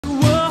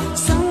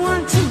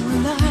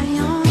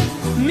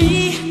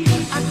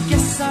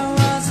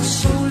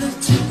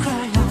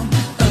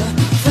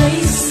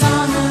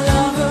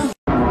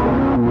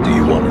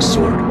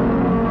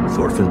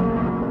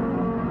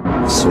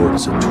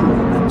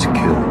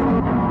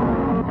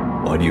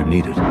Why do you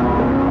need it?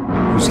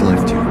 Whose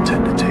life do you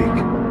intend to take?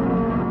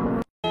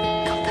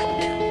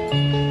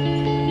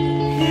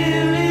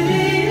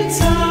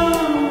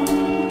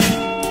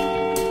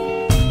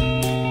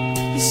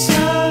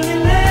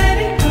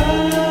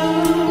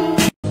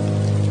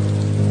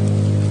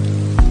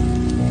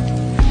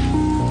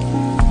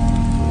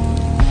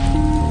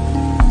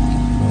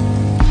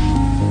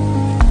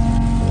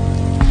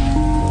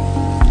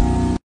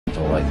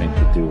 I think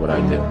to do what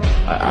I do.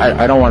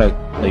 I don't want to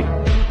like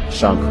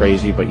sound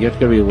crazy, but you have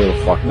to be a little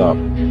fucked up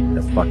in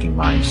the fucking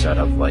mindset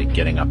of like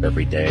getting up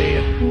every day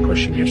and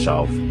pushing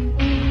yourself.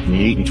 And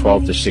you're eating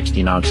 12 to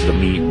 16 ounces of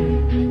meat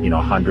and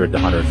 100 to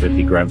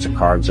 150 grams of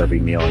carbs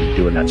every meal, and you're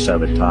doing that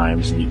 7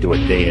 times, and you do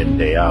it day in,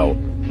 day out.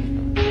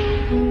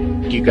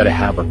 You got to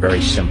have a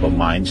very simple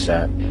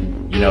mindset.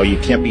 You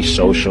can't be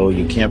social.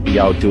 You can't be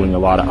out doing a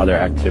lot of other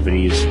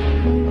activities.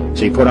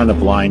 So you put on the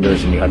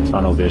blinders and you have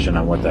tunnel vision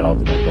on what that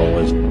ultimate goal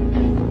is.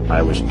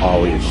 I was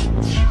always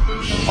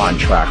on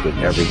track with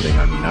everything.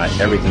 I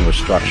mean, everything was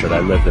structured. I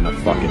lived in a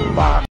fucking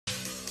box.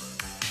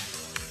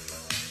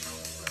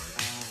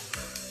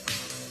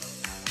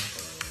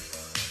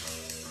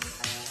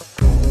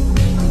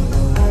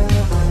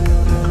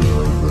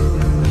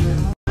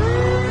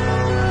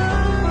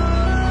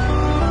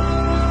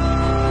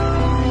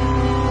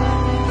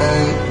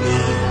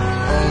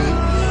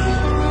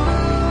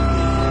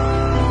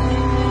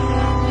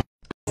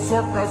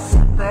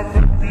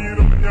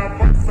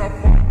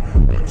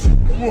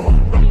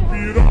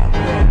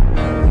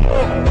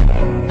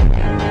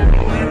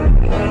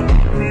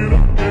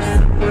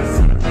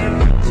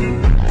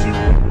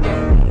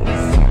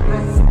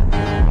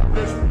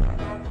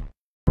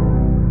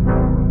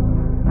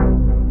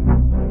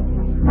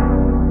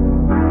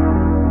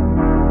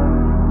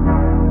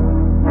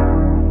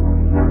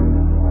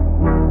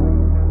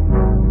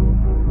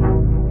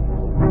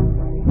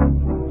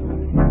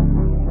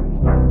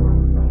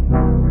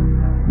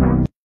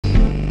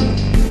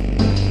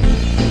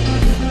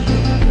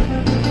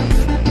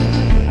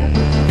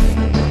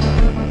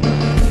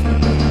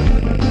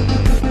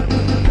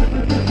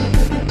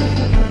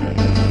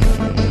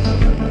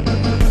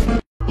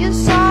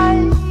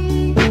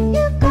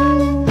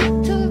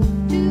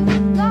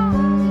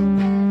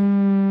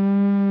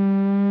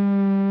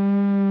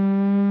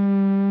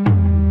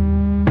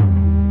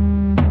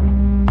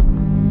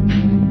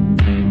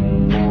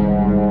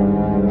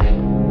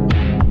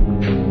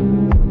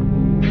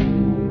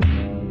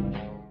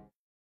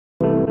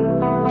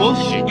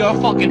 Bullshit, you're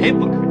a fucking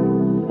hypocrite.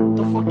 What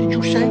the fuck did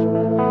you say?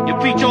 You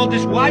preach all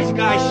this wise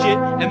guy shit,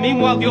 and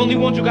meanwhile the only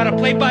ones who gotta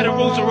play by the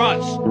rules are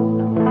us.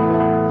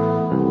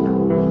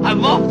 I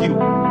love you.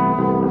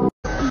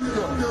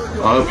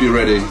 I hope you're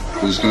ready,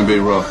 because it's gonna be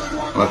rough.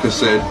 Like I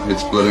said,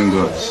 it's blood and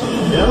guts.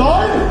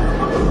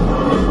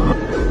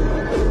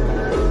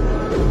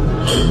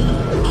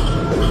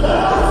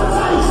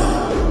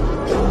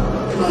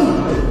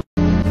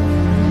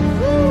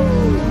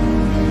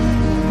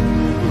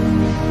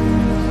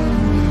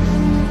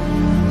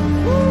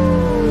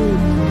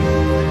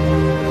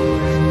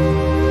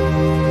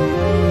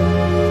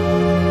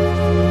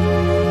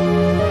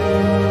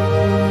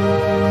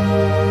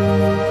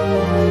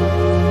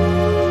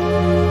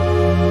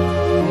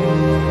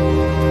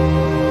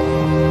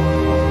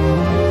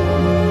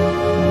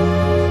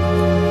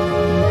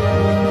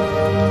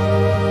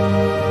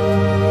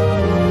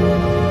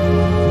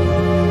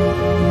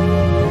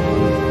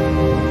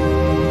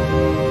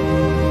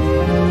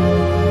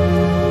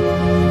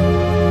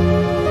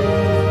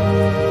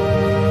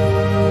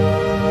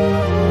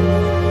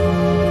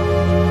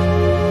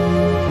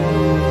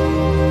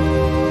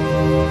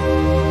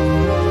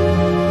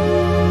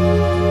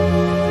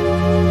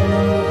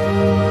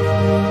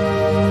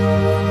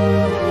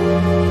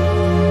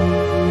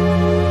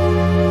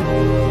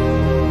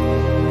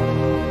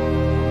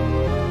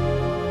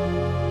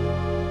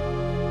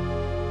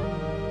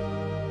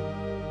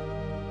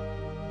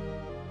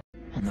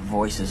 And the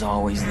voice is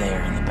always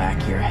there in the back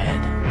of your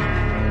head.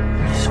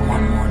 Just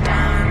one more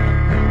time,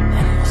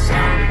 then we'll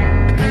stop.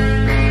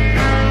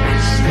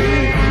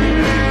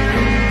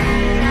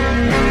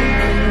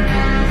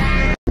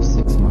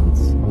 6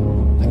 months,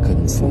 I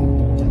couldn't sleep.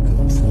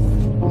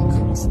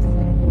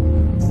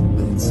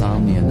 With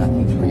insomnia,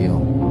 nothing's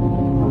real.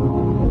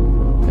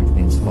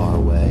 Everything's far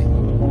away.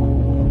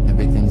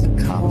 Everything's a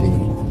copy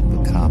of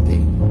a copy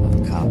of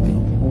a copy.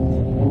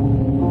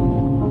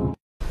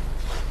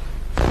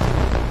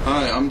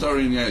 Hi, I'm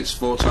Dorian Yates,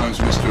 4 times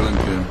Mr.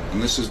 Olympia,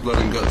 and this is Blood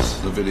and Guts,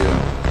 the video.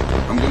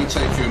 I'm going to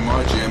take you in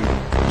my gym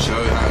and show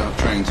you how I've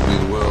trained to be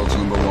the world's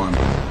 #1.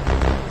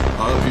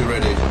 I hope you're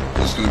ready,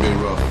 it's going to be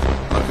rough.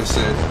 Like I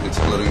said, it's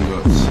blood and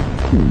guts.